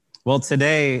Well,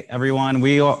 today, everyone,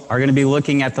 we are going to be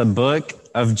looking at the book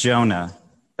of Jonah.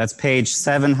 That's page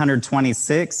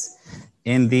 726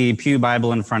 in the Pew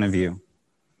Bible in front of you.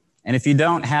 And if you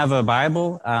don't have a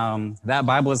Bible, that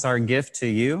Bible is our gift to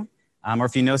you. Or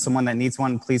if you know someone that needs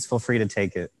one, please feel free to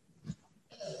take it.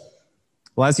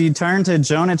 Well, as you turn to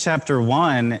Jonah chapter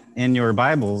 1 in your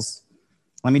Bibles,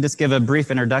 let me just give a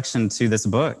brief introduction to this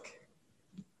book.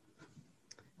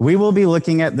 We will be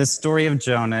looking at this story of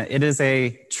Jonah. It is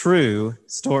a true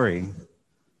story.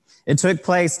 It took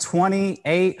place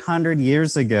 2,800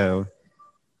 years ago,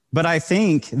 but I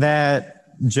think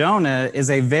that Jonah is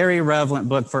a very relevant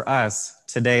book for us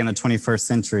today in the 21st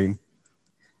century.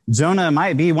 Jonah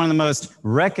might be one of the most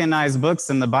recognized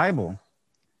books in the Bible,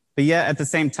 but yet at the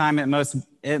same time,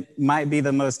 it might be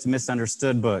the most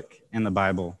misunderstood book in the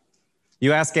Bible.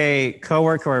 You ask a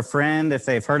coworker or a friend if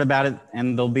they've heard about it,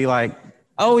 and they'll be like,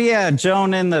 "Oh yeah,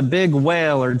 Jonah and the big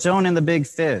whale or Jonah and the big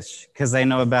fish," because they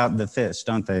know about the fish,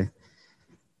 don't they?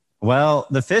 Well,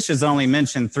 the fish is only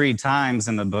mentioned 3 times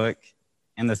in the book,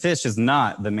 and the fish is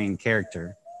not the main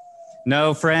character.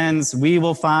 No, friends, we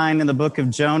will find in the book of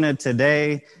Jonah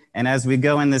today, and as we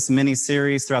go in this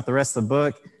mini-series throughout the rest of the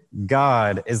book,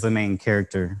 God is the main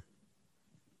character.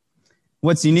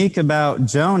 What's unique about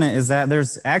Jonah is that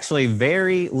there's actually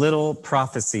very little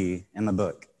prophecy in the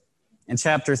book. In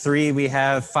chapter 3, we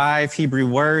have 5 Hebrew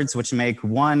words which make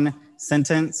 1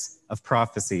 sentence of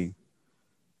prophecy.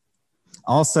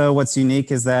 Also, what's unique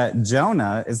is that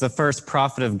Jonah is the first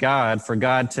prophet of God for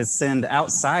God to send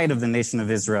outside of the nation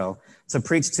of Israel to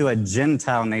preach to a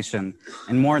Gentile nation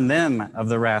and warn them of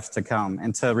the wrath to come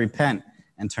and to repent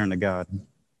and turn to God.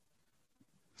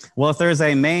 Well, if there's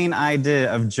a main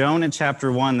idea of Jonah chapter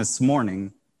 1 this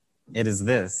morning, it is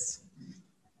this.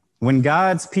 When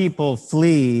God's people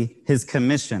flee his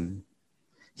commission,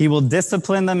 he will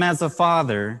discipline them as a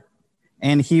father,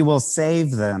 and he will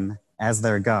save them as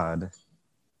their God.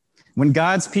 When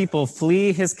God's people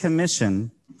flee his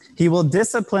commission, he will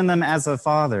discipline them as a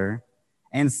father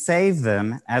and save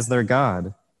them as their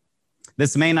God.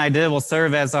 This main idea will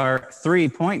serve as our 3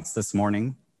 points this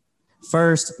morning.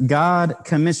 First, God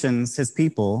commissions his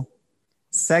people.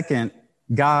 Second,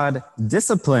 God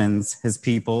disciplines his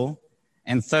people.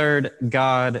 And third,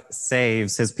 God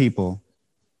saves his people.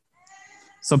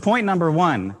 So point number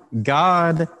 1,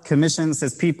 God commissions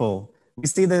his people. We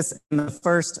see this in the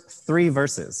first 3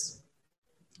 verses.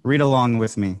 Read along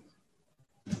with me.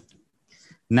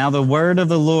 Now the word of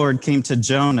the Lord came to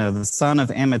Jonah, the son of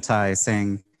Amittai,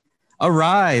 saying,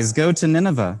 "Arise, go to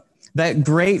Nineveh, that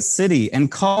great city,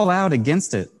 and call out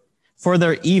against it, for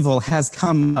their evil has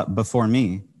come up before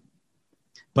me."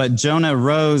 But Jonah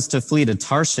rose to flee to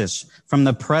Tarshish from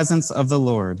the presence of the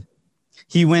Lord.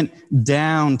 He went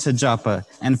down to Joppa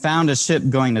and found a ship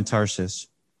going to Tarshish.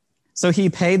 So he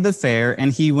paid the fare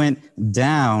and he went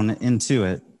down into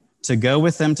it to go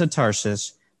with them to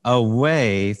Tarshish,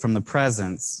 away from the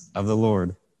presence of the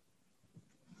Lord.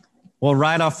 Well,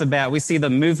 right off the bat, we see the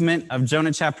movement of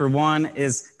Jonah chapter 1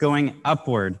 is going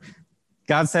upward.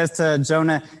 God says to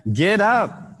Jonah, "Get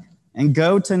up and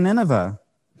go to Nineveh."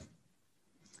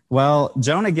 Well,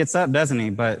 Jonah gets up, doesn't he?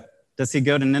 But does he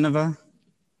go to Nineveh?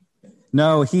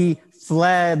 No, he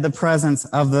fled the presence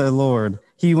of the Lord.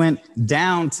 He went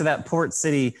down to that port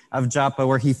city of Joppa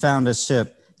where he found a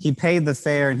ship. He paid the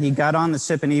fare and he got on the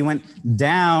ship and he went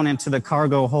down into the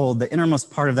cargo hold, the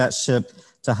innermost part of that ship,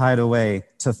 to hide away,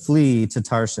 to flee to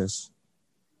Tarshish.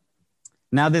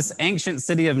 Now, this ancient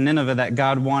city of Nineveh that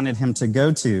God wanted him to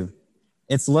go to,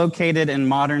 it's located in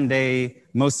modern-day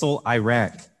Mosul,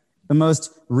 Iraq, the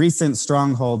most recent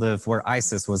stronghold of where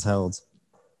ISIS was held.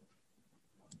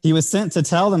 He was sent to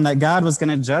tell them that God was going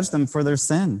to judge them for their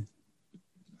sin.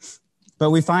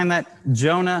 But we find that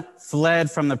Jonah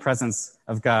fled from the presence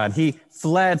of God. He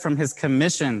fled from his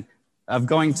commission of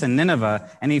going to Nineveh,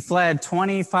 and he fled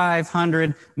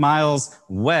 2,500 miles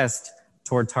west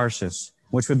toward Tarshish,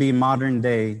 which would be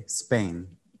modern-day Spain.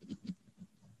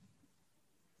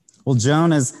 Well,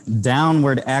 Jonah's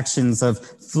downward actions of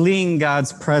fleeing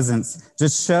God's presence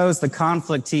just shows the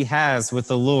conflict he has with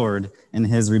the Lord in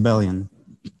his rebellion.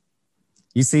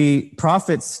 You see,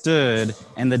 prophets stood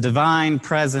in the divine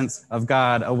presence of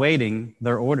God awaiting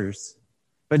their orders.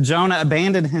 But Jonah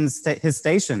abandoned his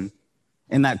station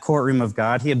in that courtroom of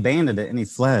God. He abandoned it and he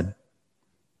fled.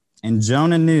 And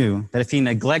Jonah knew that if he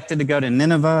neglected to go to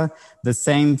Nineveh, the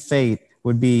same fate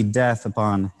would be death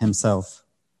upon himself.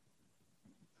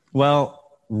 Well,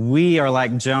 we are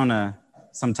like Jonah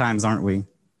sometimes, aren't we?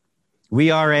 We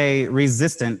are a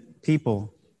resistant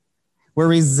people. We're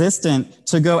resistant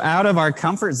to go out of our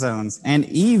comfort zones and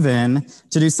even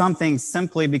to do something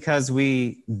simply because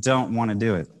we don't want to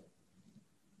do it.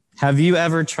 Have you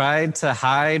ever tried to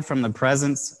hide from the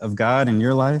presence of God in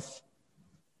your life?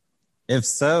 If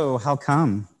so, how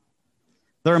come?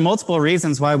 There are multiple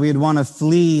reasons why we'd want to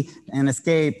flee and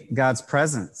escape God's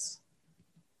presence.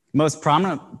 Most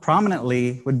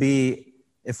prominently would be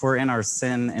if we're in our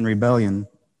sin and rebellion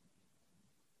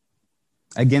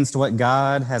against what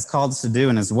God has called us to do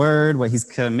in his word, what he's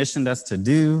commissioned us to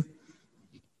do.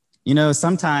 You know,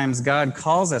 sometimes God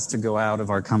calls us to go out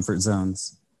of our comfort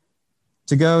zones,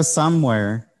 to go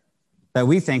somewhere that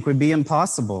we think would be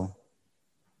impossible.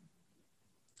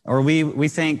 Or we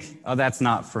think, oh, that's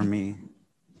not for me.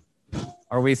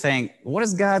 Or we think, what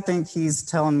does God think he's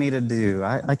telling me to do?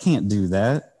 I can't do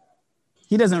that.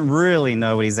 He doesn't really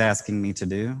know what he's asking me to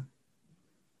do.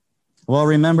 Well,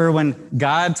 remember when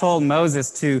God told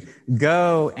Moses to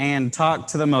go and talk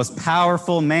to the most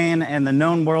powerful man in the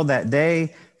known world that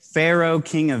day, Pharaoh,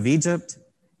 king of Egypt,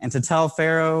 and to tell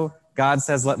Pharaoh, God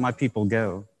says, let my people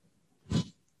go.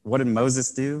 What did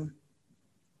Moses do?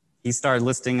 He started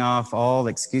listing off all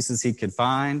the excuses he could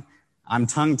find. I'm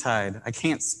tongue-tied. I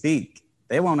can't speak.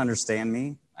 They won't understand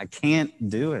me. I can't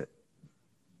do it.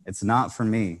 It's not for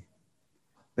me.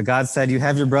 But God said, you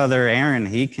have your brother Aaron.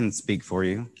 He can speak for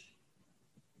you.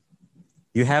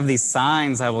 You have these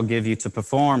signs I will give you to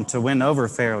perform, to win over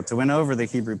Pharaoh, to win over the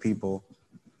Hebrew people.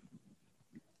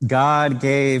 God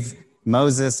gave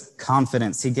Moses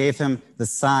confidence. He gave him the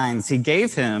signs. He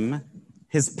gave him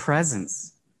his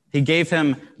presence. He gave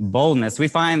him boldness. We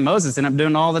find Moses ended up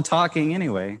doing all the talking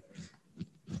anyway.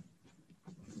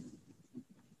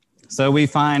 So we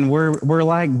find we're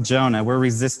like Jonah. We're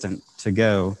resistant to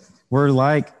go. We're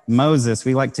like Moses.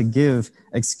 We like to give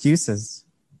excuses.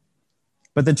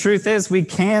 But the truth is we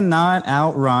cannot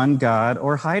outrun God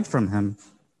or hide from him.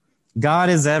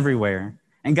 God is everywhere.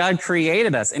 And God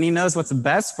created us, and he knows what's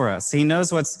best for us. He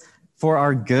knows what's for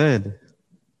our good,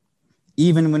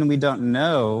 even when we don't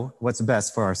know what's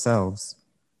best for ourselves.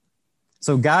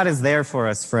 So God is there for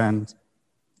us, friend,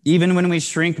 even when we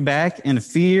shrink back in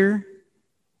fear,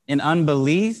 in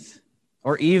unbelief,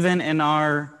 or even in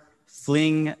our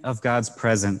fleeing of God's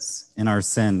presence in our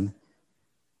sin.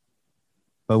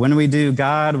 But when we do,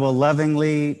 God will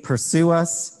lovingly pursue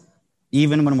us,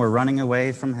 even when we're running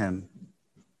away from him.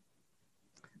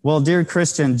 Well, dear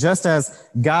Christian, just as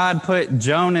God put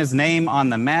Jonah's name on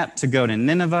the map to go to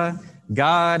Nineveh,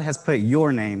 God has put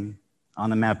your name on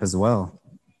the map as well.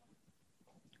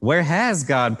 Where has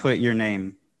God put your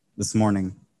name this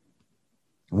morning?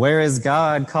 Where is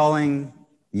God calling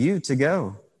you to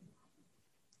go?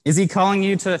 Is he calling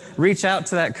you to reach out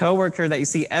to that coworker that you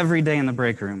see every day in the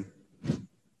break room?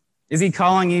 Is he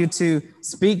calling you to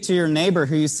speak to your neighbor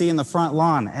who you see in the front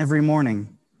lawn every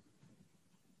morning?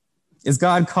 Is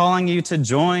God calling you to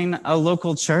join a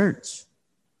local church?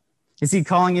 Is he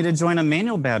calling you to join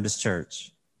Emmanuel Baptist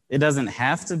Church? It doesn't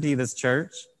have to be this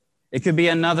church. It could be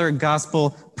another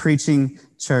gospel preaching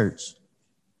church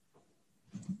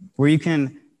where you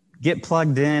can get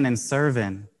plugged in and serve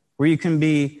in, where you can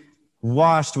be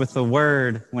washed with the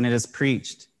word when it is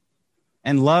preached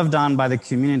and loved on by the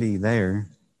community there.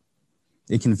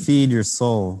 It can feed your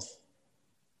soul.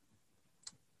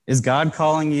 Is God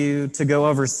calling you to go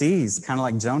overseas, kind of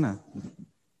like Jonah,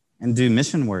 and do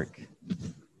mission work?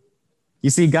 You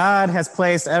see, God has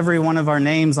placed every one of our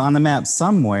names on the map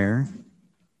somewhere,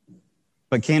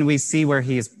 but can we see where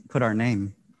he has put our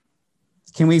name?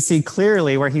 Can we see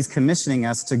clearly where he's commissioning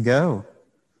us to go?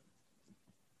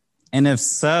 And if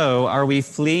so, are we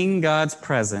fleeing God's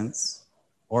presence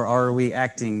or are we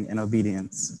acting in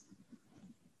obedience?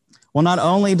 Well, not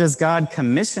only does God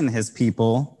commission his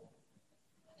people,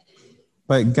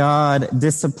 but God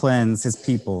disciplines his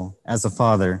people as a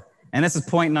father. And this is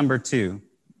point number 2.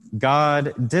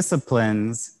 God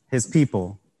disciplines his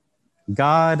people.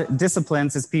 God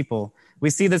disciplines his people.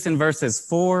 We see this in verses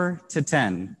 4 to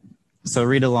 10. So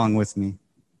read along with me.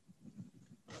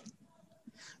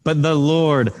 But the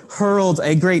Lord hurled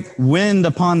a great wind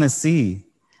upon the sea,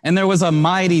 and there was a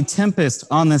mighty tempest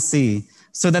on the sea,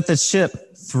 so that the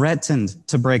ship threatened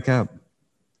to break up.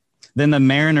 Then the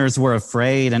mariners were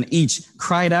afraid, and each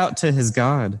cried out to his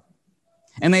God.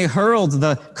 And they hurled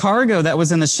the cargo that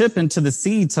was in the ship into the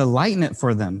sea to lighten it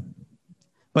for them.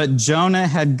 But Jonah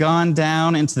had gone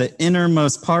down into the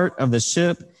innermost part of the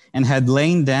ship and had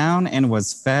lain down and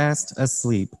was fast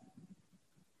asleep.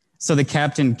 So the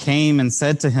captain came and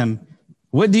said to him,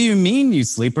 "What do you mean, you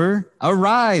sleeper?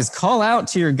 Arise, call out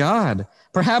to your God.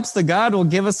 Perhaps the God will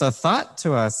give us a thought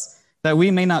to us that we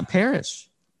may not perish."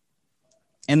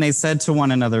 And they said to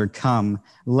one another, "Come,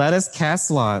 let us cast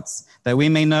lots, that we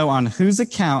may know on whose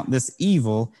account this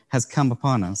evil has come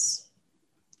upon us."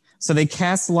 So they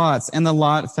cast lots, and the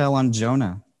lot fell on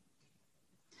Jonah.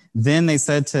 Then they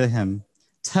said to him,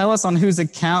 "Tell us on whose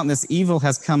account this evil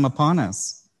has come upon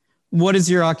us. What is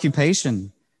your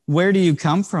occupation? Where do you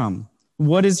come from?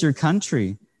 What is your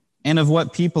country? And of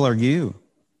what people are you?"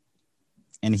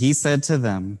 And he said to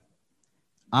them,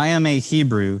 "I am a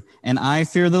Hebrew, and I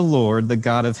fear the Lord, the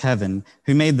God of heaven,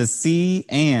 who made the sea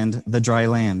and the dry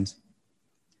land."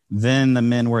 Then the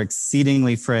men were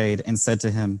exceedingly afraid and said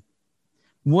to him,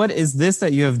 "What is this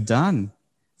that you have done?"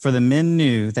 For the men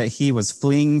knew that he was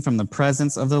fleeing from the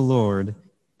presence of the Lord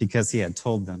because he had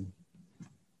told them.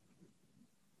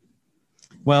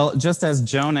 Well, just as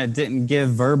Jonah didn't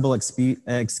give verbal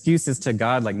excuses to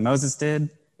God like Moses did,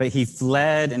 but he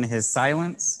fled in his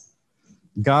silence,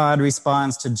 God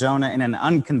responds to Jonah in an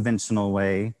unconventional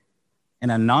way, in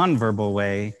a nonverbal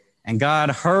way, and God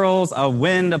hurls a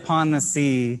wind upon the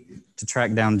sea to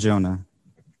track down Jonah.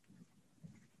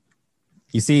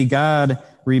 You see, God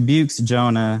rebukes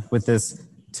Jonah with this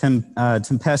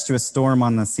tempestuous storm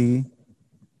on the sea.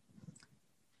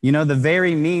 You know, the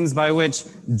very means by which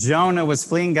Jonah was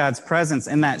fleeing God's presence,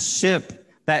 and that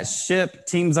ship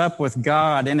teams up with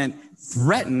God, and it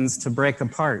threatens to break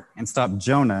apart and stop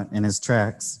Jonah in his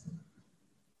tracks.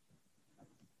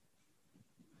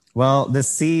 Well, the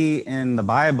sea in the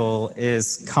Bible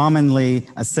is commonly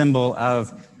a symbol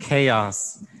of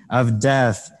chaos, of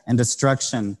death and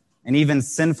destruction, and even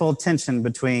sinful tension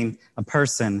between a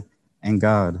person and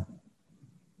God.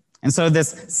 And so this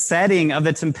setting of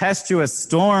the tempestuous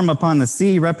storm upon the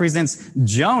sea represents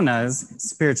Jonah's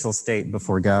spiritual state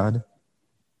before God.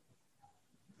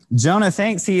 Jonah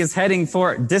thinks he is heading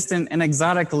for distant and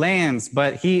exotic lands,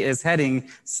 but he is heading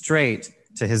straight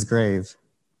to his grave.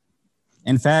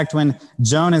 In fact, when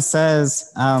Jonah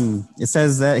says, it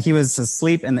says that he was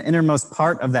asleep in the innermost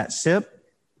part of that ship,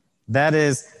 that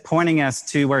is pointing us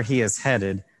to where he is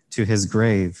headed, to his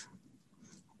grave.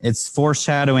 It's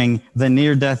foreshadowing the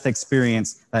near-death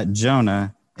experience that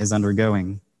Jonah is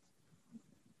undergoing.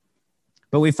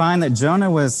 But we find that Jonah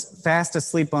was fast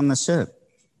asleep on the ship.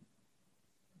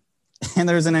 And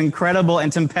there's an incredible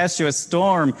and tempestuous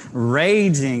storm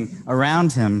raging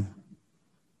around him.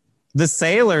 The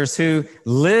sailors who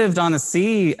lived on the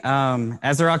sea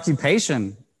as their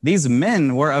occupation, these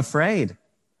men were afraid.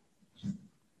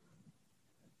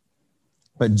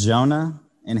 But Jonah,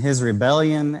 in his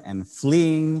rebellion and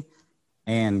fleeing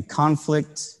and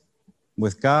conflict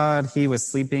with God, he was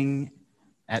sleeping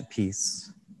at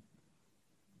peace.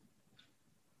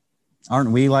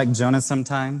 Aren't we like Jonah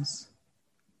sometimes?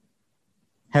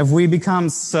 Have we become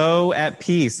so at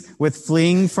peace with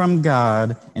fleeing from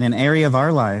God in an area of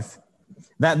our life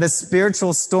that the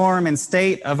spiritual storm and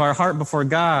state of our heart before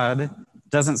God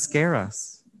doesn't scare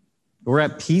us? We're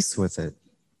at peace with it.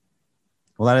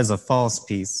 Well, that is a false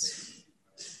peace.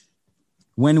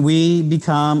 When we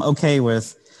become okay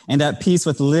with and at peace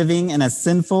with living in a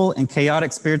sinful and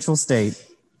chaotic spiritual state,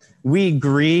 we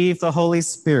grieve the Holy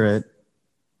Spirit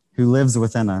who lives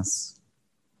within us.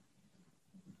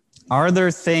 Are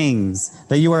there things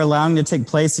that you are allowing to take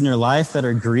place in your life that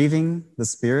are grieving the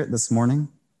Spirit this morning?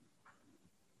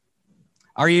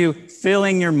 Are you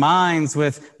filling your minds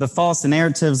with the false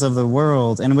narratives of the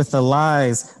world and with the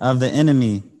lies of the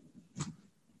enemy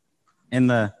in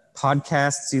the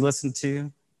podcasts you listen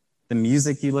to, the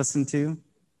music you listen to,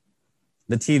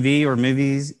 the TV or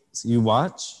movies you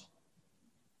watch,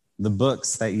 the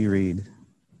books that you read?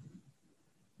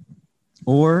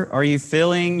 Or are you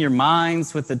filling your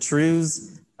minds with the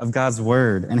truths of God's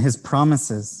word and his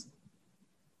promises?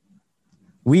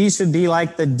 We should be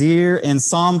like the deer in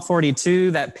Psalm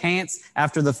 42 that pants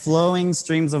after the flowing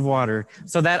streams of water,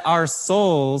 so that our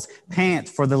souls pant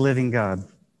for the living God.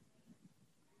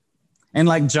 And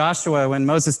like Joshua, when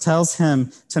Moses tells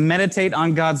him to meditate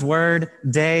on God's word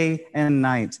day and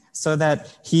night, so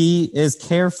that he is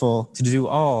careful to do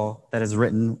all that is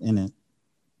written in it.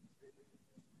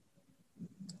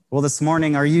 Well, this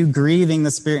morning, are you grieving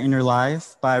the Spirit in your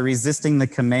life by resisting the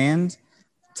command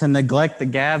to neglect the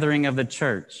gathering of the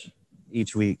church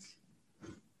each week?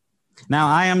 Now,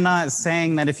 I am not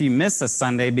saying that if you miss a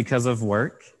Sunday because of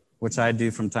work, which I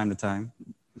do from time to time,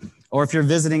 or if you're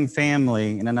visiting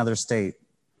family in another state,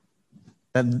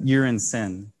 that you're in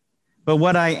sin. But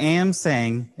what I am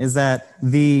saying is that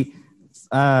the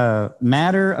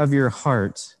matter of your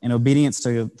heart and obedience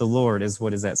to the Lord is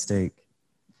what is at stake.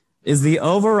 Is the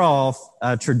overall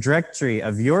trajectory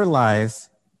of your life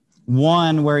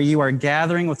one where you are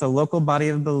gathering with a local body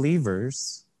of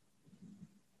believers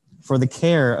for the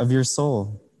care of your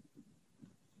soul?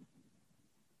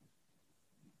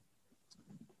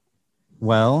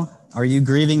 Well, are you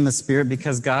grieving the Spirit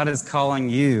because God is calling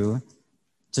you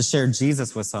to share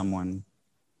Jesus with someone?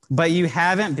 but you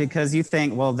haven't because you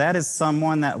think, well, that is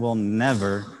someone that will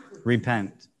never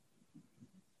repent.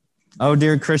 Oh,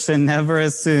 dear Christian, never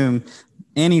assume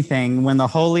anything when the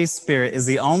Holy Spirit is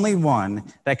the only one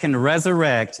that can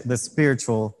resurrect the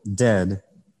spiritual dead.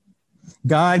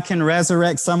 God can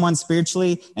resurrect someone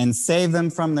spiritually and save them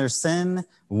from their sin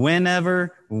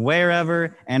whenever,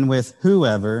 wherever, and with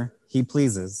whoever he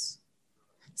pleases.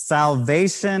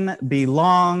 Salvation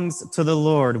belongs to the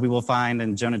Lord, we will find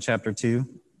in Jonah chapter 2.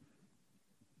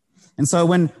 And so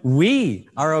when we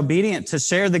are obedient to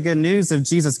share the good news of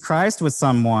Jesus Christ with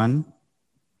someone,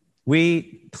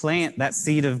 we plant that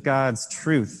seed of God's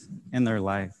truth in their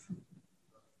life.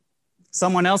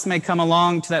 Someone else may come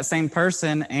along to that same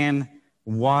person and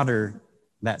water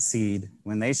that seed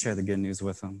when they share the good news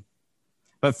with them.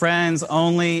 But friends,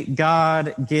 only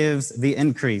God gives the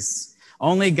increase.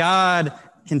 Only God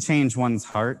can change one's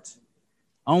heart.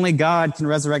 Only God can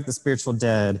resurrect the spiritual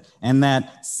dead and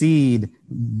that seed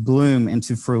bloom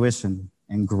into fruition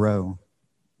and grow.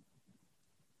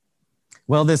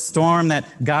 Well, this storm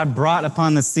that God brought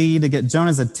upon the sea to get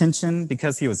Jonah's attention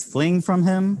because he was fleeing from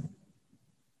him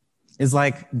is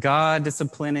like God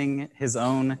disciplining his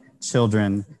own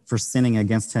children for sinning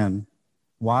against him.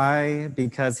 Why?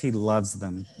 Because he loves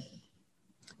them.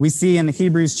 We see in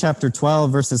Hebrews chapter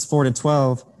 12, verses 4 to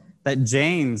 12, that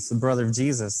James, the brother of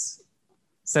Jesus,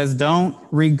 says, don't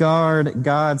regard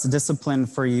God's discipline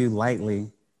for you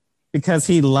lightly, because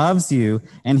he loves you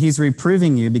and he's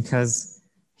reproving you because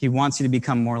he wants you to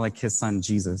become more like his son,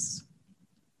 Jesus.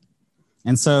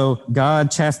 And so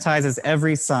God chastises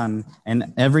every son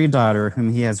and every daughter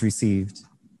whom he has received.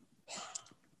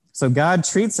 So God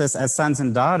treats us as sons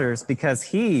and daughters because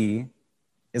he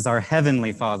is our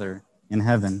heavenly Father in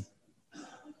heaven.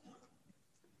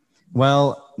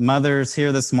 Well, mothers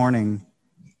here this morning,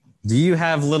 do you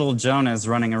have little Jonahs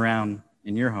running around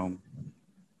in your home?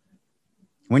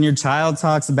 When your child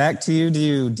talks back to you, do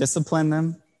you discipline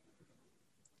them?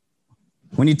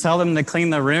 When you tell them to clean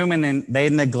the room and then they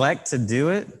neglect to do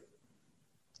it,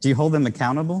 do you hold them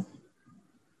accountable?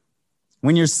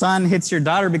 When your son hits your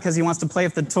daughter because he wants to play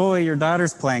with the toy your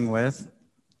daughter's playing with,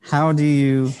 how do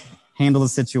you handle the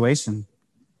situation?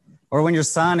 Or when your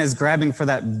son is grabbing for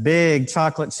that big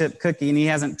chocolate chip cookie and he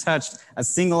hasn't touched a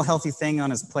single healthy thing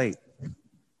on his plate,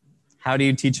 how do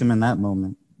you teach him in that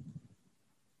moment?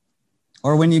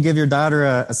 Or when you give your daughter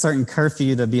a certain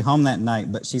curfew to be home that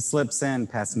night, but she slips in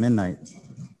past midnight,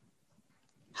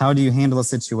 how do you handle a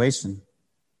situation?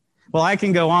 Well, I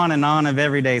can go on and on of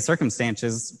everyday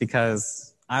circumstances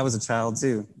because I was a child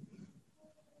too.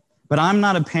 But I'm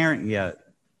not a parent yet,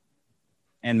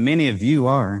 and many of you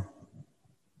are.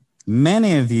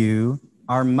 Many of you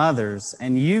are mothers,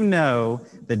 and you know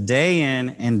the day in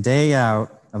and day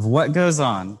out of what goes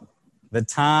on, the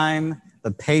time, the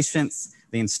patience,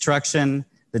 the instruction,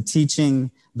 the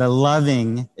teaching, the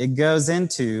loving it goes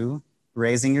into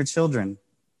raising your children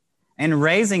and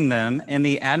raising them in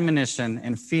the admonition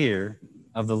and fear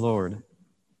of the Lord.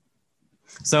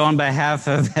 So on behalf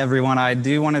of everyone, I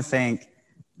do want to thank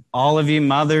all of you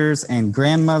mothers and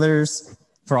grandmothers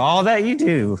for all that you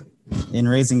do in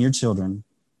raising your children.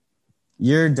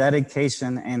 Your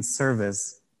dedication and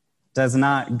service does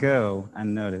not go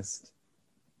unnoticed.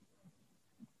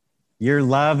 Your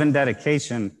love and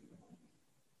dedication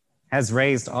has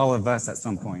raised all of us at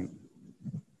some point.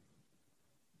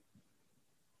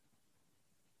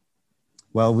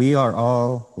 Well, we are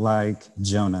all like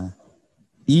Jonah,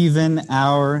 even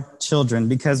our children,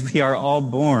 because we are all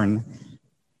born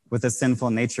with a sinful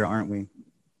nature, aren't we?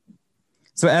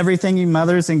 So everything you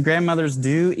mothers and grandmothers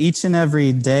do each and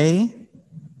every day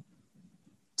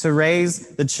to raise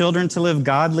the children to live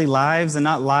godly lives and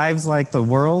not lives like the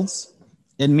world's,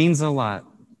 it means a lot.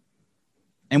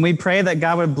 And we pray that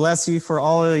God would bless you for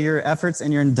all of your efforts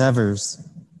and your endeavors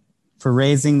for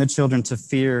raising the children to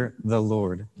fear the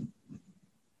Lord.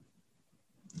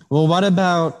 Well, what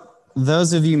about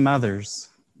those of you mothers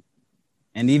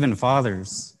and even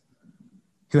fathers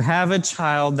who have a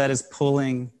child that is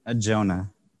pulling a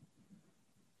Jonah,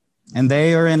 and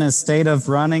they are in a state of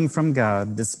running from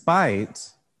God despite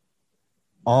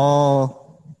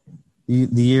all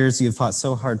the years you've fought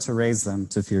so hard to raise them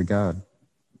to fear God,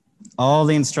 all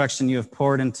the instruction you have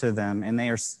poured into them, and they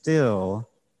are still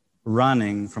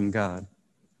running from God?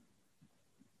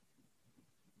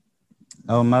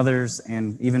 Oh, mothers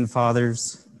and even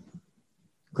fathers,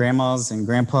 grandmas and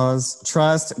grandpas,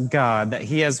 trust God that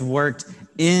he has worked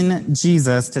in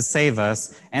Jesus to save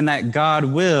us and that God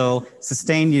will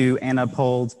sustain you and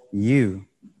uphold you.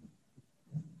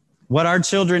 What our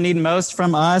children need most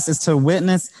from us is to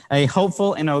witness a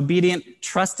hopeful and obedient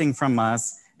trusting from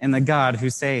us in the God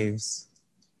who saves.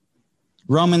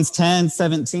 Romans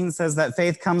 10:17 says that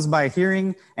faith comes by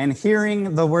hearing, and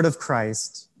hearing the word of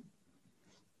Christ.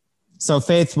 So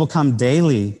faith will come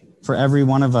daily for every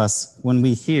one of us when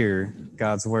we hear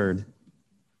God's word.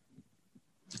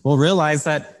 We'll realize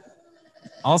that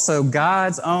also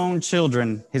God's own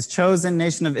children, his chosen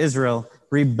nation of Israel,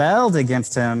 rebelled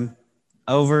against him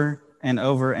over and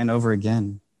over and over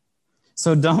again.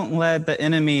 So don't let the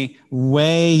enemy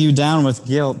weigh you down with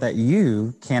guilt that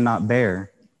you cannot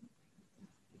bear.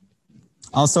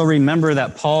 Also remember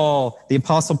that Paul, the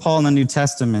Apostle Paul in the New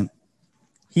Testament,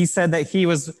 he said that he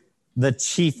was the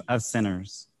chief of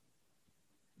sinners.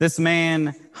 This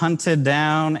man hunted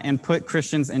down and put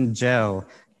Christians in jail.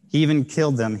 He even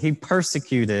killed them. He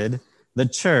persecuted the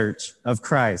church of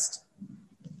Christ.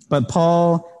 But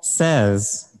Paul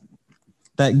says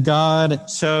that God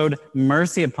showed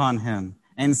mercy upon him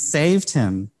and saved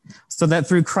him so that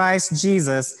through Christ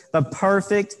Jesus, the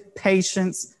perfect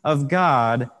patience of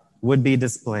God would be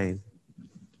displayed.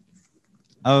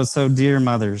 Oh, so dear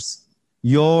mothers,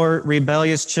 your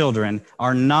rebellious children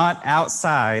are not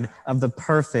outside of the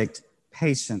perfect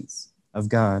patience of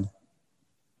God.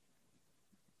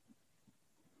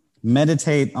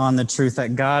 Meditate on the truth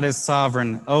that God is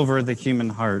sovereign over the human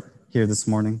heart here this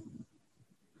morning.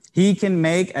 He can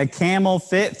make a camel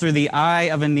fit through the eye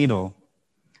of a needle.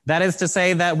 That is to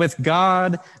say that with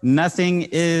God, nothing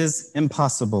is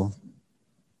impossible.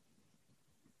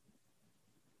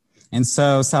 And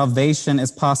so salvation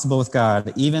is possible with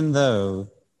God, even though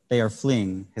they are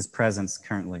fleeing his presence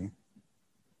currently.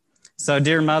 So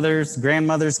dear mothers,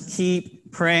 grandmothers,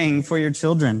 keep praying for your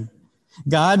children.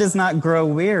 God does not grow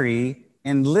weary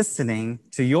in listening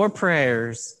to your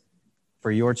prayers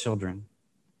for your children.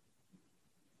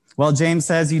 Well, James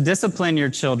says you discipline your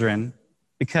children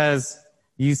because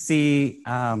you see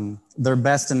their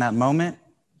best in that moment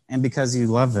and because you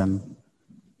love them.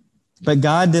 But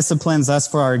God disciplines us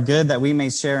for our good that we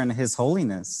may share in his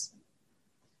holiness.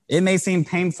 It may seem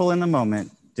painful in the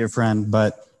moment, dear friend,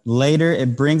 but later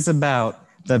it brings about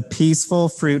the peaceful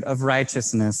fruit of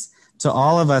righteousness to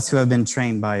all of us who have been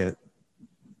trained by it.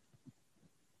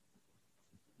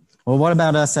 Well, what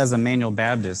about us as Emmanuel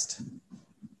Baptist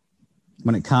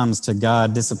when it comes to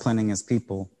God disciplining his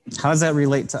people? How does that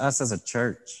relate to us as a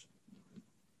church?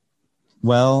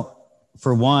 Well,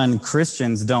 for one,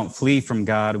 Christians don't flee from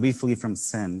God, we flee from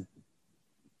sin.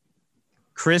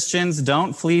 Christians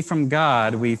don't flee from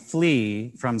God, we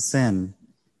flee from sin.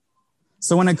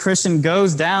 So when a Christian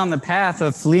goes down the path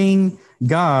of fleeing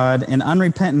God in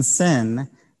unrepentant sin,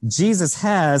 Jesus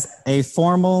has a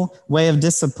formal way of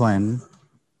discipline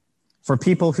for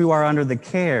people who are under the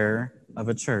care of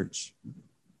a church.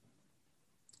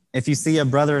 If you see a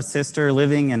brother or sister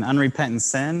living in unrepentant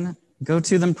sin, go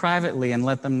to them privately and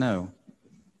let them know.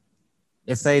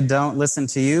 If they don't listen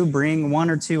to you, bring one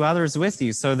or two others with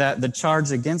you so that the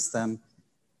charge against them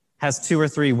has 2 or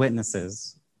 3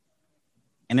 witnesses.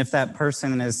 And if that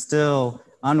person is still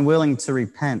unwilling to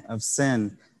repent of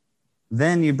sin,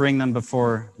 then you bring them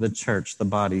before the church, the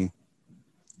body.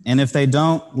 And if they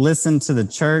don't listen to the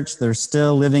church, they're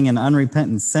still living in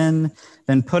unrepentant sin,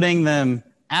 then putting them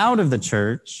out of the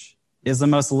church is the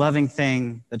most loving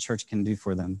thing the church can do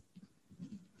for them.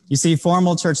 You see,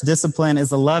 formal church discipline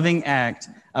is a loving act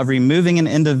of removing an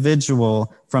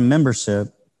individual from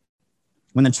membership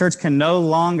when the church can no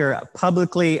longer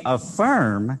publicly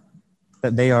affirm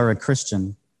that they are a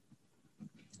Christian.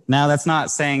 Now, that's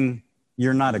not saying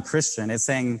you're not a Christian. It's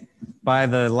saying by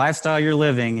the lifestyle you're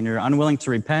living and you're unwilling to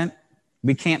repent,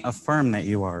 we can't affirm that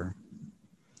you are.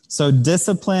 So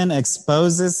discipline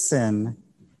exposes sin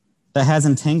that has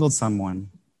entangled someone.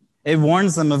 It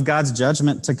warns them of God's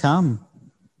judgment to come.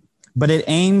 But it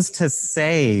aims to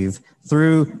save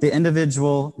through the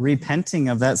individual repenting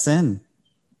of that sin.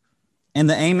 And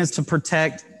the aim is to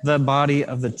protect the body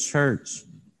of the church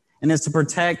and is to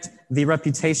protect the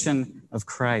reputation of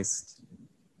Christ.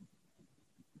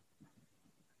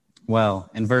 Well,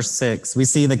 in verse 6, we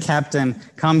see the captain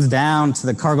comes down to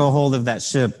the cargo hold of that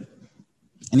ship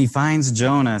and he finds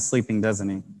Jonah sleeping, doesn't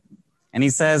he? And he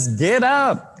says, "Get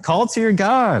up, call to your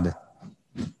God."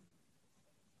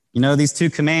 You know, these 2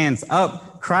 commands,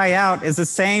 up, cry out, is the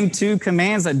same 2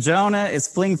 commands that Jonah is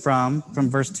fleeing from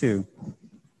verse 2.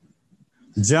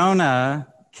 Jonah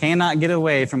cannot get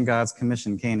away from God's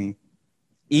commission, can he?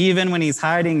 Even when he's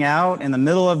hiding out in the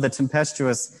middle of the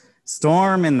tempestuous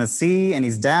storm in the sea and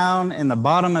he's down in the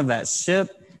bottom of that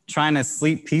ship trying to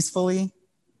sleep peacefully,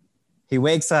 he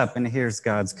wakes up and hears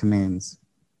God's commands.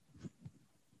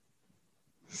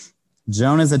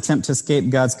 Jonah's attempt to escape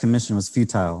God's commission was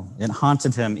futile. It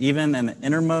haunted him even in the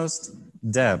innermost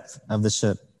depth of the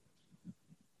ship.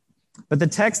 But the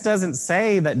text doesn't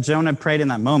say that Jonah prayed in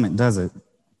that moment, does it?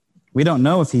 We don't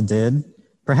know if he did.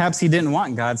 Perhaps he didn't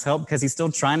want God's help because he's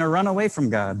still trying to run away from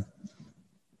God.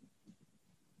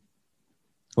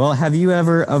 Well, have you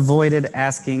ever avoided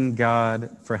asking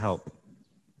God for help?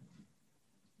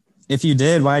 If you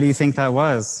did, why do you think that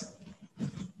was?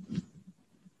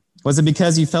 Was it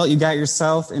because you felt you got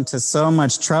yourself into so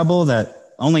much trouble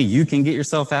that only you can get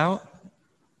yourself out?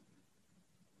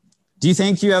 Do you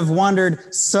think you have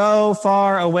wandered so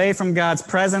far away from God's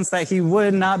presence that he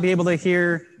would not be able to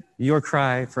hear your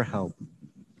cry for help?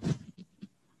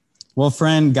 Well,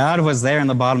 friend, God was there in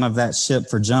the bottom of that ship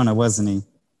for Jonah, wasn't he?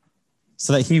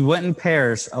 So that he wouldn't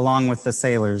perish along with the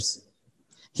sailors.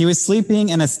 He was sleeping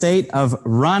in a state of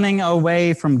running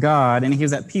away from God, and he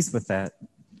was at peace with that.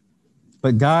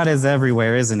 But God is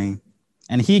everywhere, isn't he?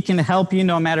 And he can help you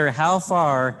no matter how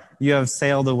far you have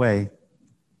sailed away.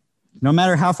 No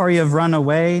matter how far you have run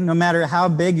away, no matter how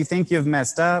big you think you have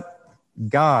messed up,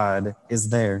 God is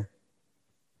there.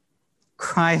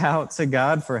 Cry out to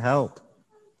God for help.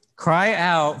 Cry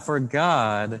out for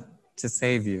God to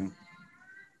save you.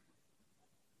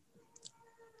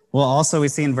 Well, also we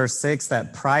see in verse 6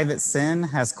 that private sin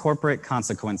has corporate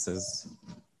consequences.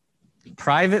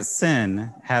 Private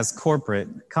sin has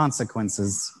corporate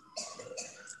consequences.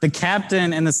 The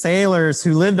captain and the sailors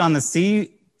who lived on the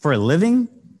sea for a living,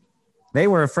 they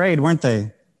were afraid, weren't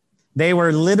they? They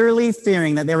were literally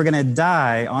fearing that they were going to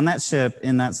die on that ship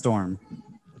in that storm.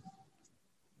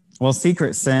 Well,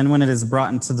 secret sin, when it is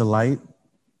brought into the light,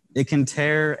 it can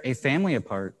tear a family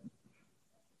apart.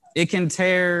 It can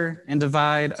tear and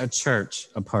divide a church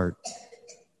apart.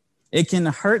 It can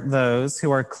hurt those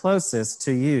who are closest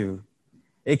to you.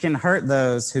 It can hurt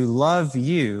those who love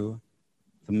you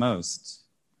the most.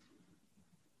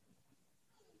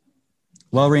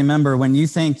 Well, remember, when you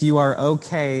think you are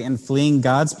okay in fleeing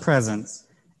God's presence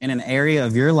in an area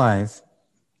of your life,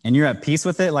 and you're at peace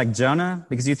with it like Jonah,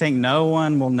 because you think no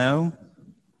one will know,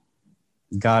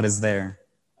 God is there.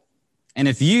 And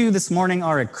if you this morning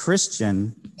are a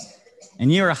Christian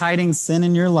and you are hiding sin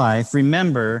in your life,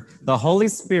 remember the Holy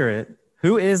Spirit,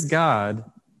 who is God,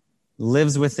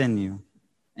 lives within you,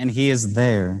 and he is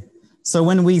there. So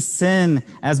when we sin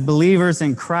as believers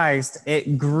in Christ,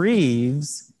 it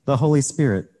grieves the Holy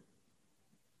Spirit.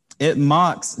 It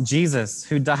mocks Jesus,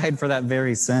 who died for that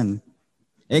very sin.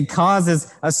 It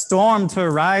causes a storm to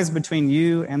arise between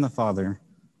you and the Father.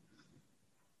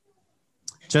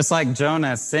 Just like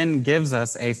Jonah, sin gives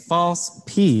us a false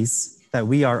peace that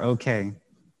we are okay.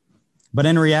 But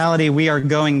in reality, we are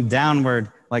going downward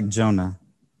like Jonah.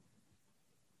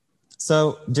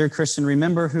 So, dear Christian,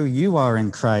 remember who you are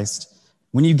in Christ.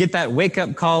 When you get that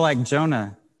wake-up call like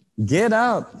Jonah, get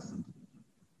up.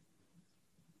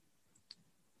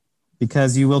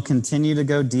 Because you will continue to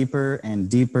go deeper and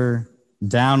deeper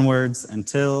downwards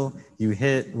until you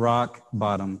hit rock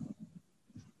bottom.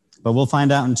 But we'll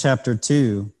find out in chapter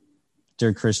 2,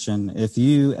 dear Christian, if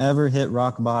you ever hit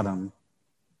rock bottom,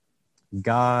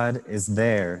 God is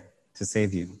there to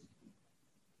save you.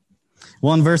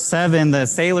 Well, in verse 7, the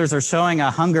sailors are showing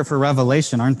a hunger for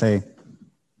revelation, aren't they?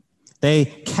 They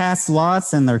cast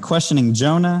lots and they're questioning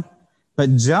Jonah,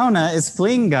 but Jonah is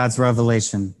fleeing God's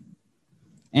revelation.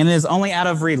 And it is only out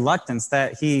of reluctance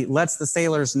that he lets the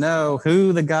sailors know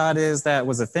who the God is that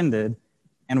was offended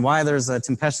and why there's a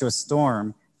tempestuous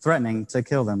storm threatening to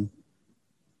kill them.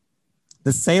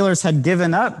 The sailors had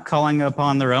given up calling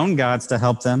upon their own gods to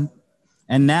help them,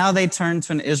 and now they turned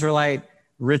to an Israelite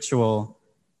ritual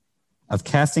of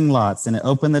casting lots, and it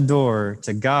opened the door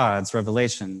to God's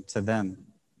revelation to them.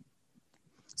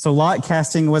 So lot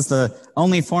casting was the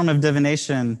only form of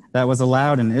divination that was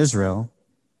allowed in Israel.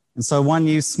 And so one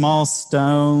used small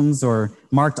stones or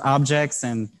marked objects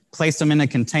and placed them in a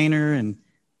container, and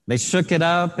they shook it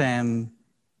up, and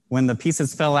when the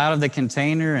pieces fell out of the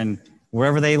container and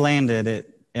wherever they landed,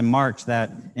 it marked that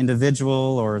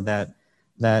individual or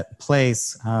that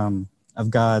place of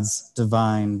God's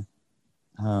divine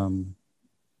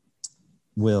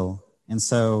will. And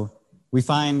so we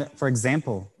find, for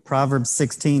example, Proverbs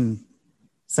 16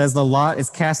 says the lot is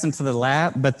cast into the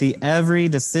lap, but the every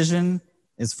decision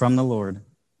is from the Lord.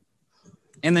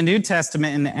 In the New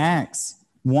Testament, in Acts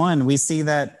 1, we see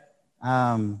that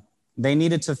they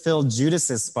needed to fill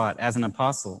Judas's spot as an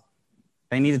apostle.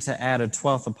 They needed to add a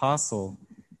 12th apostle.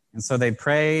 And so they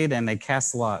prayed and they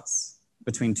cast lots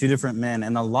between two different men,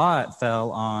 and the lot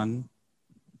fell on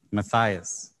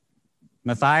Matthias.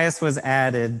 Matthias was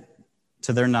added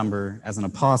to their number as an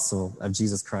apostle of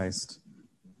Jesus Christ.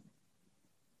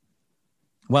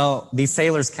 Well, these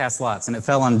sailors cast lots, and it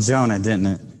fell on Jonah, didn't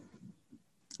it?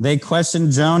 They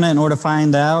questioned Jonah in order to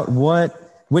find out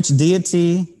what Which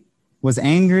deity was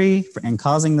angry and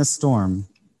causing the storm?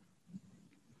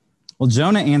 Well,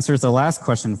 Jonah answers the last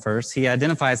question first. He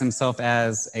identifies himself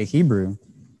as a Hebrew.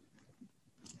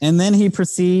 And then he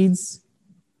proceeds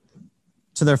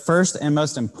to the first and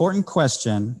most important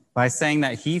question by saying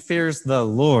that he fears the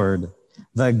Lord,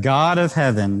 the God of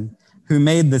heaven, who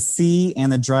made the sea and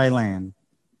the dry land.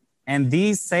 And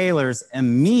these sailors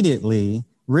immediately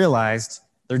realized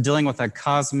they're dealing with a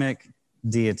cosmic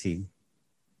deity,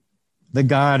 the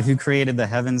God who created the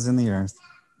heavens and the earth.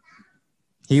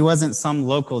 He wasn't some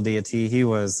local deity. He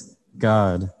was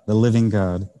God, the living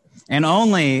God. And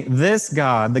only this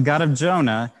God, the God of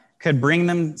Jonah, could bring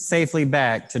them safely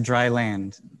back to dry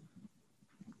land.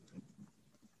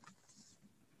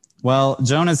 Well,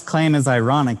 Jonah's claim is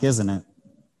ironic, isn't it?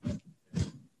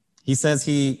 He says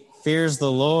he fears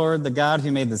the Lord, the God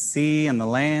who made the sea and the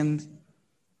land,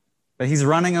 but he's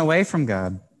running away from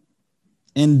God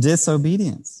in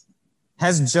disobedience.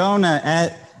 Has Jonah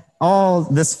at all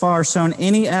this far shown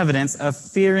any evidence of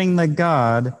fearing the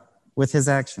God with his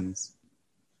actions?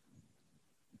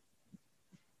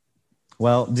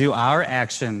 Well, do our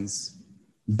actions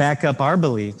back up our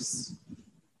beliefs?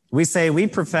 We say we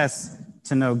profess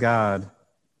to know God.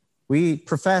 We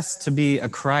profess to be a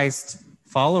Christ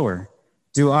follower.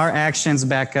 Do our actions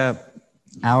back up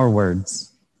our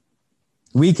words?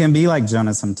 We can be like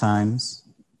Jonah sometimes,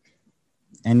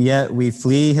 and yet we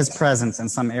flee his presence in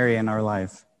some area in our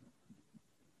life.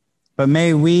 But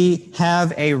may we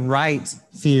have a right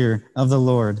fear of the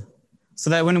Lord, so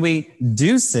that when we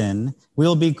do sin,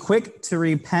 we'll be quick to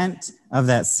repent of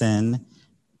that sin,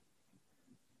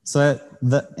 so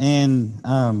that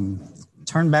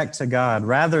turn back to God,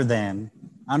 rather than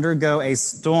undergo a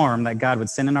storm that God would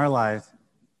send in our life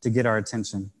to get our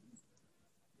attention.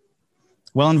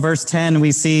 Well, in verse 10,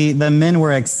 we see the men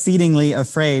were exceedingly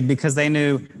afraid because they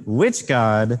knew which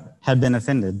God had been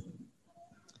offended.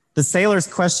 The sailors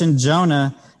questioned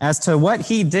Jonah as to what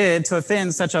he did to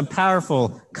offend such a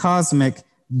powerful cosmic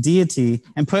deity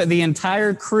and put the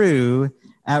entire crew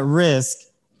at risk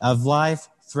of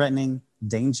life-threatening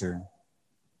danger.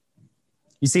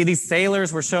 You see, these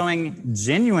sailors were showing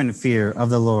genuine fear of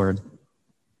the Lord,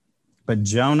 but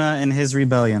Jonah in his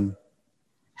rebellion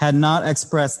had not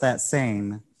expressed that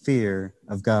same fear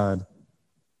of God.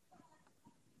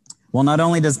 Well, not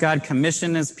only does God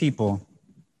commission his people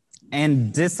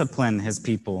and discipline his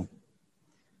people,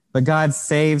 but God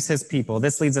saves his people.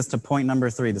 This leads us to point number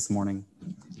 3 this morning.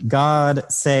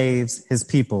 God saves his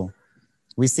people.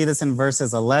 We see this in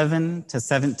verses 11 to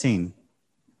 17.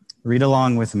 Read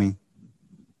along with me.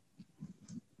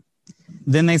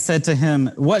 Then they said to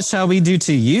him, "What shall we do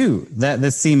to you that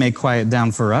the sea may quiet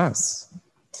down for us?"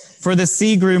 For the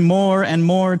sea grew more and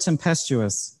more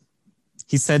tempestuous.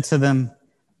 He said to them,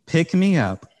 "Pick me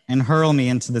up and hurl me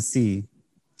into the sea.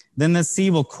 Then the sea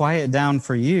will quiet down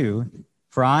for you,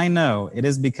 for I know it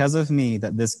is because of me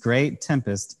that this great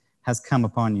tempest has come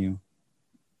upon you."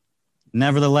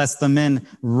 Nevertheless, the men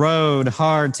rowed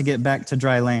hard to get back to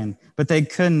dry land, but they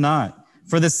could not,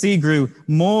 for the sea grew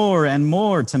more and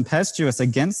more tempestuous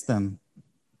against them.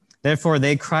 Therefore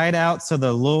they cried out to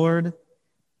the Lord,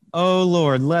 "O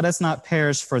Lord, let us not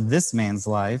perish for this man's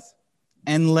life,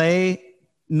 and lay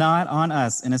not on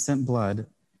us innocent blood.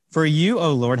 For you,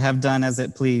 O Lord, have done as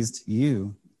it pleased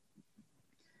you."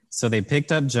 So they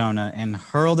picked up Jonah and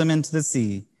hurled him into the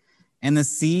sea, and the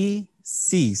sea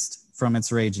ceased from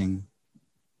its raging.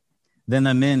 Then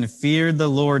the men feared the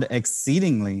Lord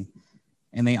exceedingly,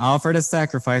 and they offered a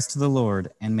sacrifice to the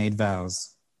Lord and made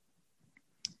vows.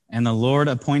 And the Lord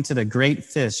appointed a great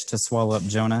fish to swallow up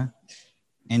Jonah,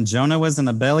 and Jonah was in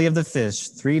the belly of the fish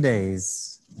 3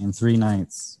 days and 3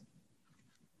 nights.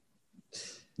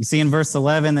 You see, in verse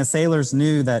 11, the sailors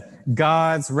knew that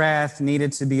God's wrath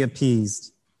needed to be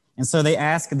appeased. And so they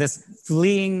asked this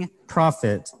fleeing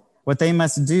prophet what they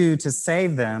must do to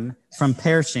save them from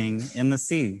perishing in the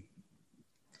sea.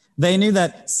 They knew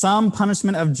that some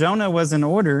punishment of Jonah was in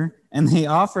order, and they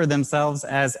offered themselves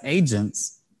as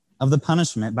agents of the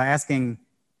punishment by asking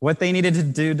what they needed to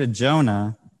do to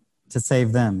Jonah to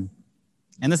save them.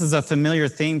 And this is a familiar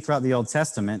theme throughout the Old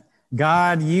Testament.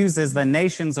 God uses the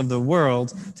nations of the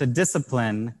world to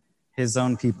discipline his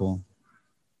own people.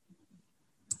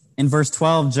 In verse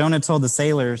 12, Jonah told the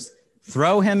sailors,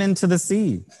 "Throw him into the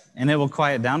sea, and it will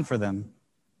quiet down for them."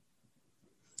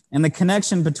 And the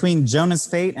connection between Jonah's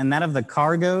fate and that of the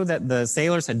cargo that the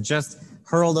sailors had just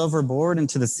hurled overboard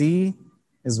into the sea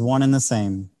is one and the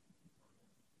same.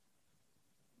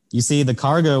 You see, the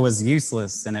cargo was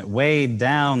useless, and it weighed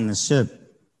down the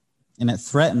ship, and it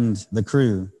threatened the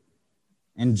crew.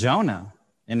 And Jonah,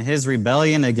 in his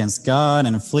rebellion against God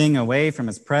and fleeing away from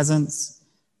his presence,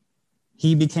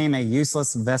 he became a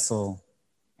useless vessel,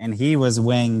 and he was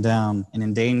weighing down and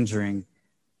endangering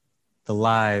the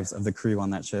lives of the crew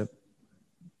on that ship.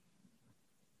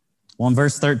 Well, in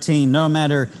verse 13, no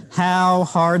matter how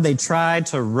hard they tried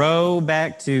to row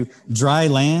back to dry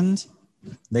land,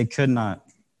 they could not.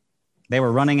 They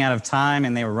were running out of time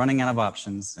and they were running out of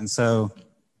options. And so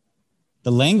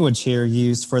the language here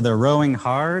used for the rowing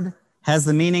hard has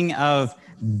the meaning of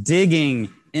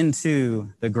digging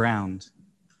into the ground.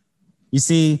 You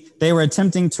see, they were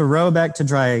attempting to row back to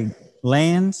dry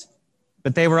land,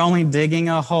 but they were only digging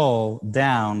a hole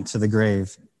down to the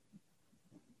grave,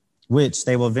 which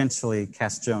they will eventually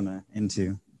cast Jonah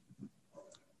into.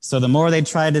 So the more they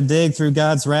tried to dig through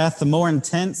God's wrath, the more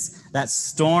intense that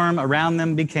storm around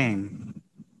them became.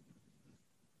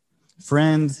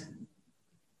 Friend,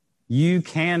 you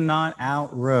cannot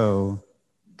outrow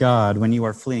God when you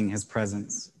are fleeing his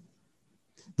presence.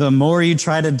 The more you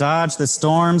try to dodge the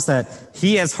storms that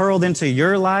he has hurled into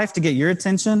your life to get your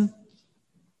attention,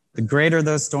 the greater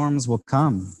those storms will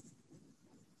come.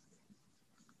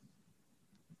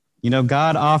 You know,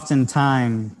 God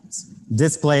oftentimes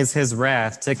displays his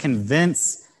wrath to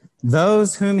convince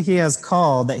those whom he has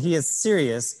called that he is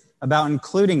serious about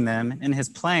including them in his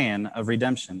plan of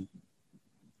redemption.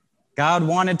 God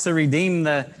wanted to redeem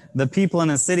the people in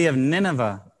the city of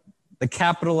Nineveh, the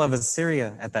capital of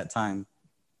Assyria at that time.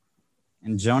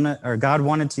 And God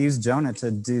wanted to use Jonah to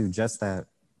do just that.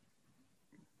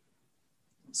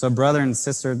 So brother and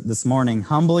sister, this morning,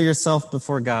 humble yourself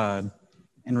before God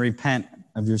and repent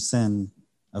of your sin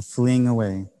of fleeing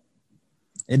away.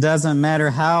 It doesn't matter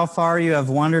how far you have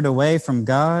wandered away from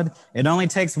God. It only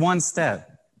takes one step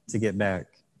to get back.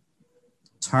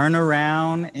 Turn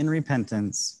around in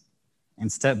repentance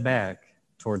and step back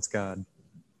towards God.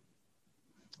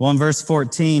 Well, in verse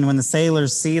 14, when the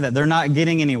sailors see that they're not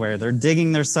getting anywhere, they're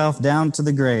digging themselves down to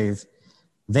the grave,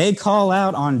 they call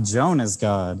out on Jonah's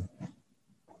God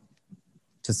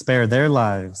to spare their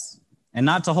lives and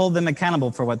not to hold them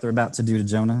accountable for what they're about to do to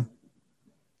Jonah.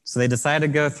 So they decide to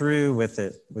go through with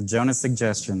it, with Jonah's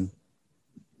suggestion,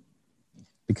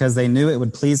 because they knew it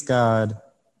would please God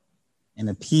and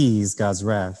appease God's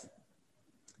wrath.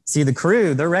 See, the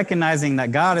crew, they're recognizing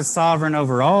that God is sovereign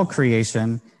over all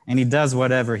creation and he does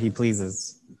whatever he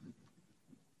pleases.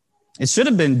 It should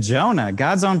have been Jonah,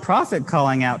 God's own prophet,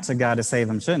 calling out to God to save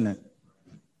him, shouldn't it?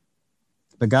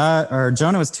 But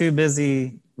Jonah was too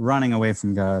busy running away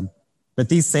from God. But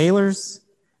these sailors,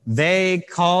 they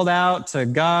called out to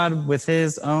God with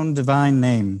his own divine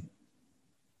name.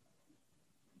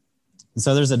 And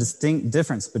so there's a distinct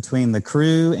difference between the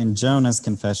crew and Jonah's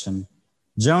confession.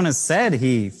 Jonah said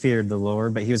he feared the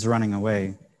Lord, but he was running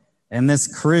away. And this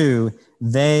crew,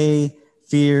 they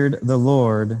feared the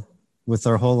Lord with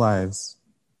their whole lives.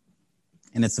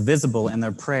 And it's visible in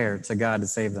their prayer to God to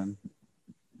save them.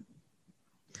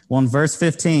 Well, in verse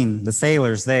 15, the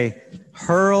sailors, they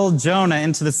hurled Jonah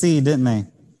into the sea, didn't they?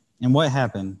 And what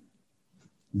happened?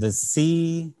 The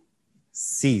sea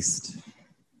ceased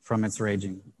from its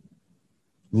raging.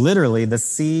 Literally, the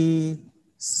sea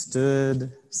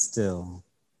stood still.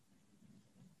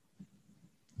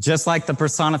 Just like the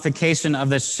personification of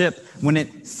the ship when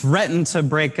it threatened to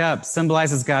break up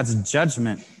symbolizes God's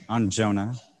judgment on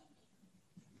Jonah.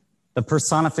 The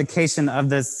personification of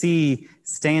the sea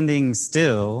standing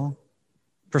still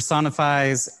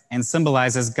personifies and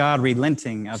symbolizes God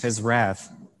relenting of his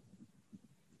wrath.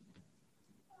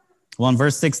 Well, in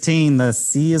verse 16, the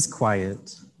sea is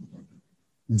quiet.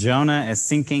 Jonah is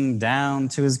sinking down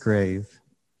to his grave.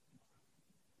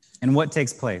 And what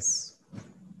takes place?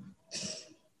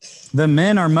 The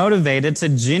men are motivated to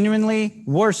genuinely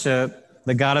worship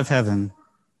the God of heaven.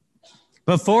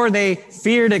 Before they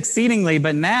feared exceedingly,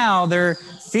 but now their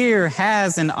fear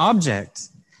has an object.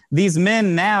 These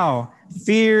men now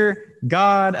fear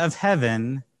God of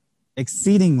heaven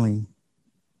exceedingly.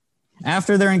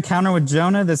 After their encounter with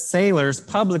Jonah, the sailors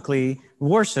publicly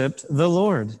worshiped the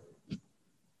Lord.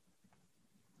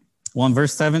 Well, in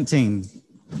verse 17,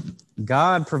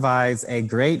 God provides a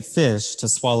great fish to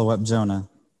swallow up Jonah.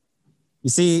 You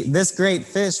see, this great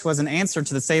fish was an answer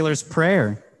to the sailors'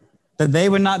 prayer that they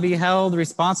would not be held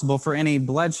responsible for any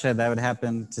bloodshed that would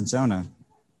happen to Jonah.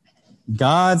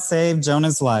 God saved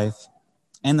Jonah's life,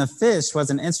 and the fish was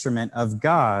an instrument of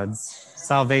God's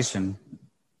salvation.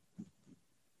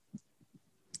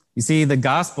 You see, the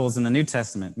Gospels in the New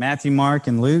Testament, Matthew, Mark,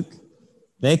 and Luke,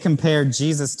 they compared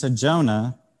Jesus to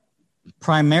Jonah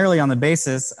primarily on the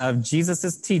basis of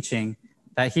Jesus' teaching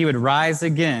that he would rise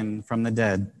again from the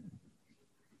dead.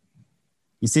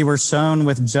 You see, we're shown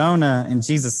with Jonah and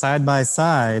Jesus side by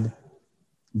side.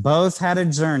 Both had a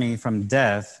journey from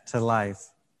death to life.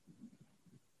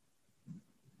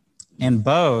 And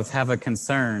both have a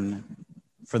concern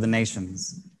for the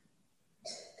nations.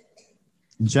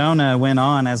 Jonah went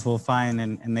on, as we'll find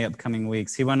in the upcoming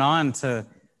weeks, he went on to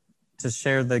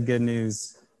share the good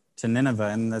news to Nineveh,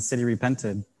 and the city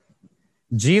repented.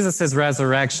 Jesus'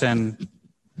 resurrection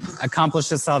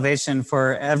accomplishes salvation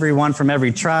for everyone from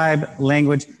every tribe,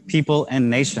 language, people, and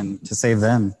nation to save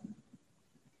them.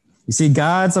 You see,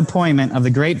 God's appointment of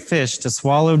the great fish to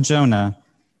swallow Jonah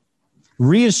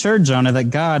reassured Jonah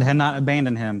that God had not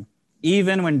abandoned him,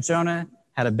 even when Jonah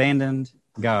had abandoned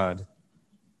God,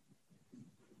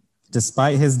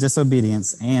 despite his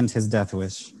disobedience and his death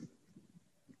wish.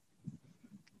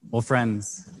 Well,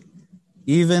 friends,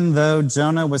 even though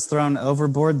Jonah was thrown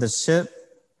overboard the ship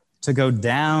to go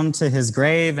down to his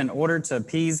grave in order to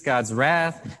appease God's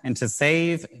wrath and to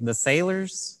save the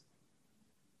sailors,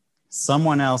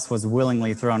 someone else was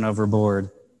willingly thrown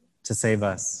overboard to save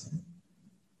us.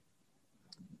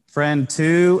 Friend,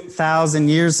 2,000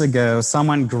 years ago,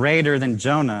 someone greater than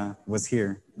Jonah was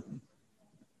here.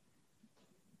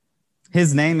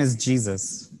 His name is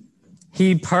Jesus.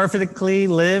 He perfectly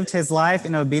lived his life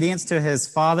in obedience to his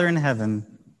Father in heaven.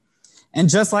 And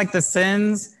just like the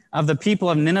sins of the people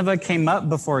of Nineveh came up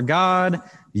before God,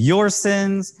 your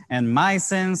sins and my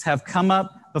sins have come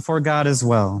up before God as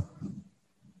well.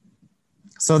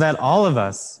 So that all of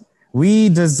us, we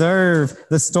deserve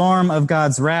the storm of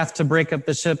God's wrath to break up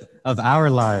the ship of our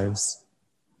lives.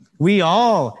 We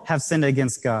all have sinned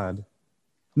against God.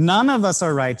 None of us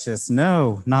are righteous.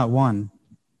 No, not one.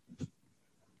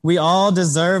 We all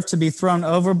deserve to be thrown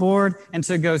overboard and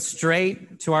to go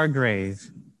straight to our grave.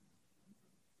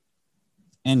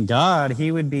 And God,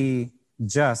 he would be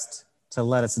just to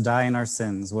let us die in our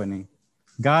sins, wouldn't he?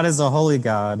 God is a holy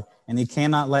God, and he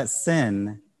cannot let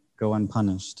sin go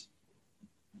unpunished.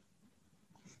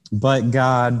 But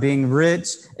God, being rich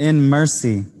in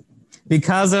mercy,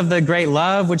 because of the great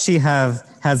love which he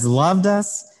has loved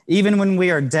us, even when we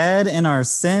are dead in our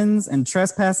sins and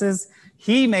trespasses,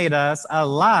 he made us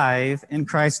alive in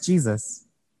Christ Jesus.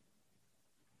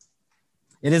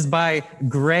 It is by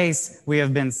grace we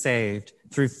have been saved,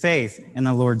 through faith in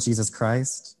the Lord Jesus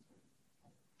Christ.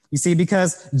 You see,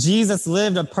 because Jesus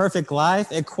lived a perfect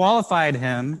life, it qualified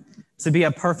him to be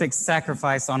a perfect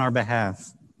sacrifice on our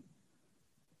behalf.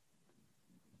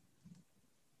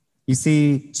 You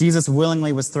see, Jesus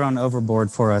willingly was thrown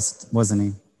overboard for us, wasn't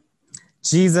he?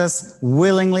 Jesus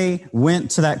willingly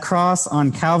went to that cross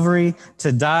on Calvary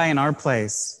to die in our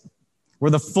place,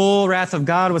 where the full wrath of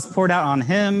God was poured out on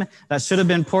him that should have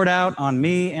been poured out on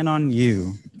me and on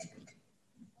you.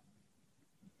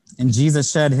 And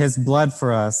Jesus shed his blood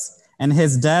for us, and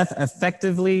his death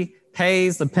effectively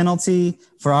pays the penalty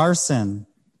for our sin,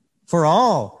 for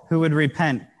all who would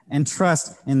repent and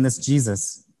trust in this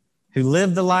Jesus, who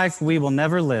lived the life we will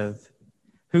never live,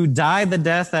 who died the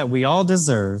death that we all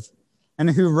deserve, and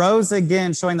who rose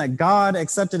again, showing that God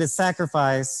accepted his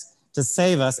sacrifice to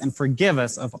save us and forgive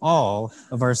us of all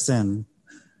of our sin.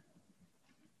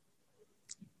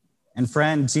 And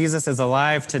friend, Jesus is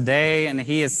alive today, and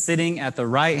he is sitting at the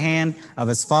right hand of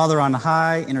his Father on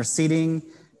high, interceding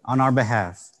on our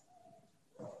behalf.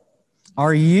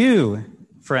 Are you,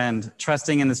 friend,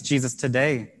 trusting in this Jesus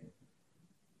today?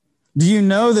 Do you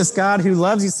know this God who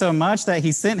loves you so much that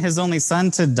he sent his only Son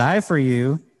to die for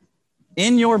you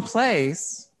in your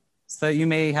place so that you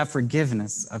may have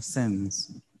forgiveness of sins?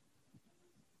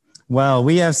 Well,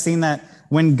 we have seen that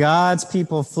when God's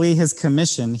people flee his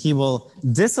commission, he will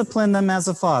discipline them as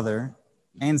a father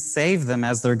and save them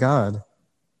as their God.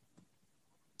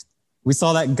 We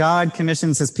saw that God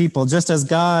commissions his people. Just as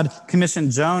God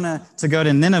commissioned Jonah to go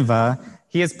to Nineveh,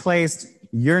 he has placed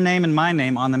your name and my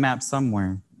name on the map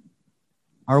somewhere.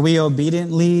 Are we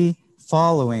obediently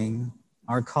following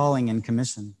our calling and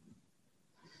commission?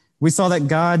 We saw that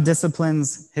God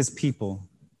disciplines his people.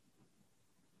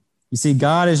 You see,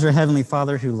 God is your heavenly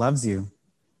Father who loves you.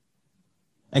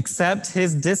 Accept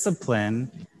his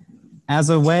discipline as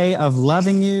a way of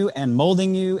loving you and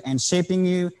molding you and shaping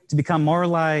you to become more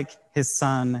like his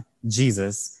Son,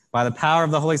 Jesus, by the power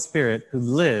of the Holy Spirit who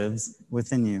lives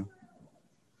within you.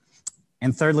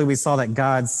 And thirdly, we saw that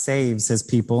God saves his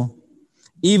people.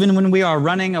 Even when we are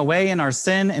running away in our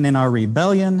sin and in our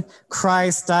rebellion,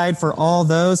 Christ died for all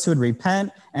those who would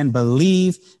repent and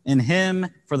believe in him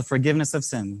for the forgiveness of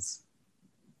sins.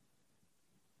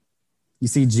 You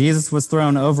see, Jesus was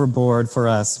thrown overboard for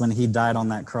us when he died on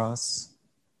that cross.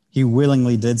 He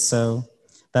willingly did so,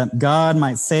 that God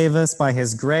might save us by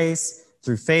his grace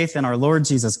through faith in our Lord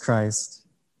Jesus Christ.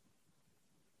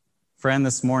 Friend,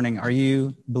 this morning, are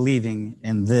you believing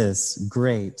in this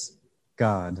great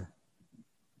God?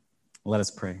 Let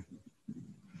us pray.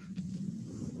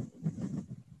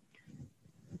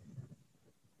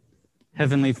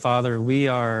 Heavenly Father, we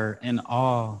are in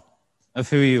awe of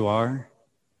who you are,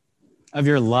 of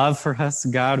your love for us.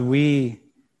 God, we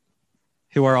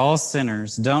who are all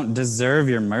sinners don't deserve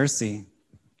your mercy.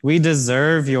 We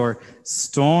deserve your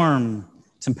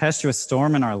tempestuous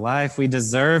storm in our life. We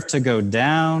deserve to go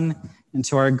down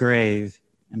into our grave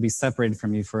and be separated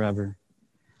from you forever.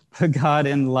 But God,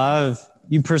 in love,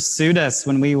 you pursued us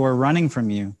when we were running from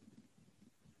you.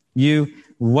 You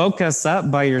woke us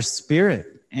up by your Spirit,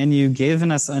 and you've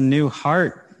given us a new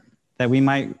heart that we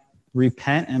might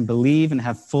repent and believe and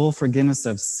have full forgiveness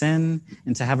of sin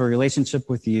and to have a relationship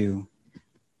with you.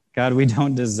 God, we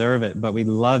don't deserve it, but we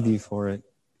love you for it.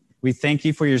 We thank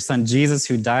you for your son, Jesus,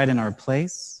 who died in our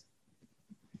place.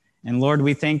 And Lord,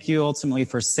 we thank you ultimately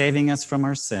for saving us from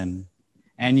our sin.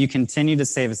 And you continue to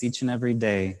save us each and every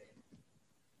day.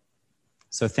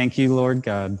 So thank you, Lord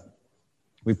God.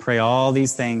 We pray all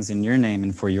these things in your name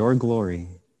and for your glory.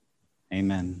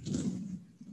 Amen.